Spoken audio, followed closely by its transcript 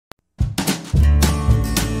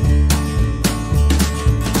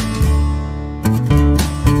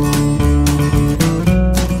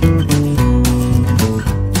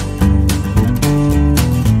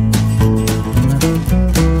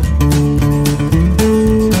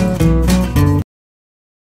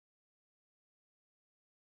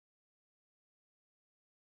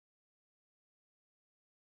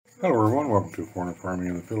Hello everyone, welcome to Foreigner Farming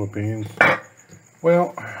in the Philippines.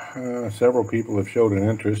 Well, several people have showed an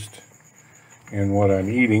interest in what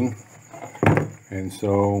I'm eating, and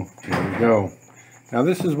so here we go. Now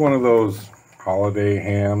this is one of those holiday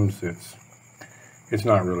hams. It's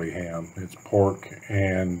not really ham, it's pork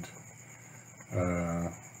and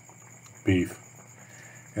beef,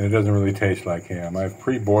 and it doesn't really taste like ham. I've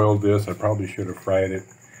pre-boiled this. I probably should have fried it,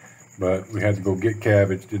 but we had to go get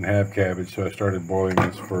cabbage, didn't have cabbage, so I started boiling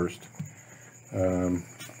this first.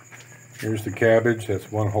 Here's the cabbage.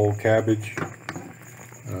 That's one whole cabbage,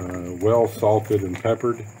 well salted and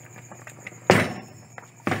peppered.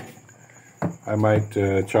 I might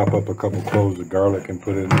chop up a couple cloves of garlic and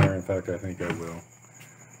put it in there. In fact, I think I will.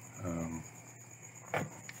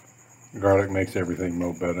 Garlic makes everything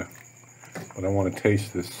mo better. But I want to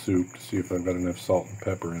taste this soup to see if I've got enough salt and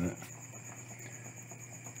pepper in it.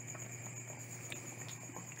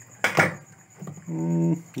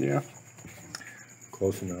 Yeah,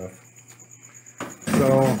 close enough.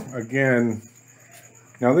 So again,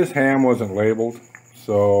 now this ham wasn't labeled,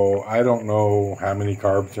 so I don't know how many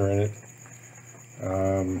carbs are in it.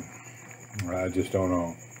 I just don't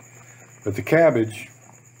know. But the cabbage,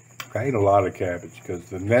 I ate a lot of cabbage because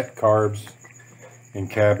the net carbs in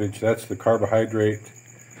cabbage, that's the carbohydrate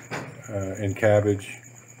in cabbage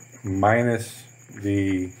minus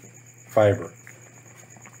the fiber,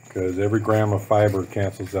 because every gram of fiber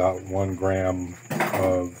cancels out 1 gram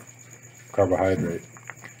of carbohydrate.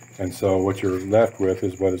 And so what you're left with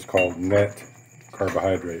is what is called net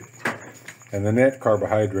carbohydrate. And the net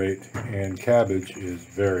carbohydrate in cabbage is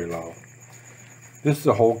very low. This is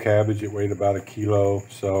a whole cabbage. It weighed about 1 kilo.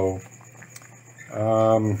 So,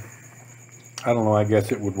 I don't know, I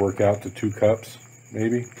guess it would work out to 2 cups,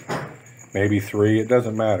 maybe 3. It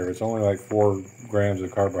doesn't matter. It's only like 4 grams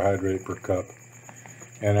of carbohydrate per cup.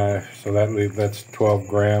 And so that's 12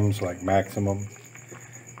 grams, like maximum.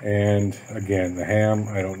 And again, the ham,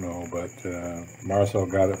 I don't know, but Marcel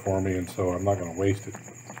got it for me, and so I'm not going to waste it.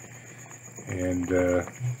 And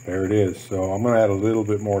there it is. So I'm going to add a little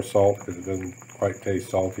bit more salt because it doesn't quite taste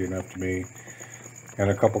salty enough to me.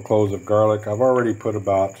 And a couple cloves of garlic. I've already put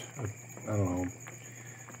about, I don't know,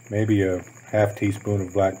 maybe a half teaspoon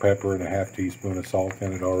of black pepper and a half teaspoon of salt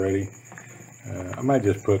in it already. I might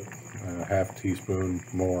just put a half teaspoon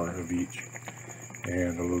more of each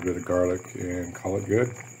and a little bit of garlic and call it good.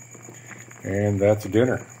 And that's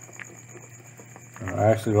dinner. I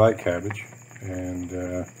actually like cabbage, and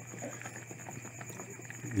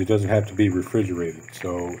it doesn't have to be refrigerated,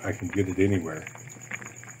 so I can get it anywhere.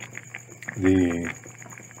 The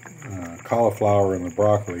cauliflower and the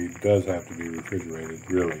broccoli does have to be refrigerated,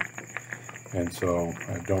 really. And so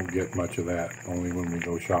I don't get much of that, only when we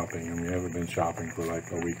go shopping, and we haven't been shopping for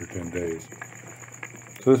like a week or 10 days.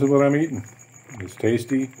 So this is what I'm eating. It's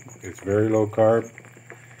tasty, it's very low carb,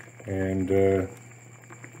 and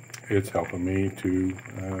it's helping me to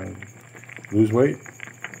lose weight.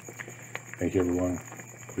 Thank you, everyone.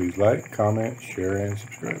 Please like, comment, share, and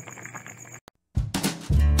subscribe.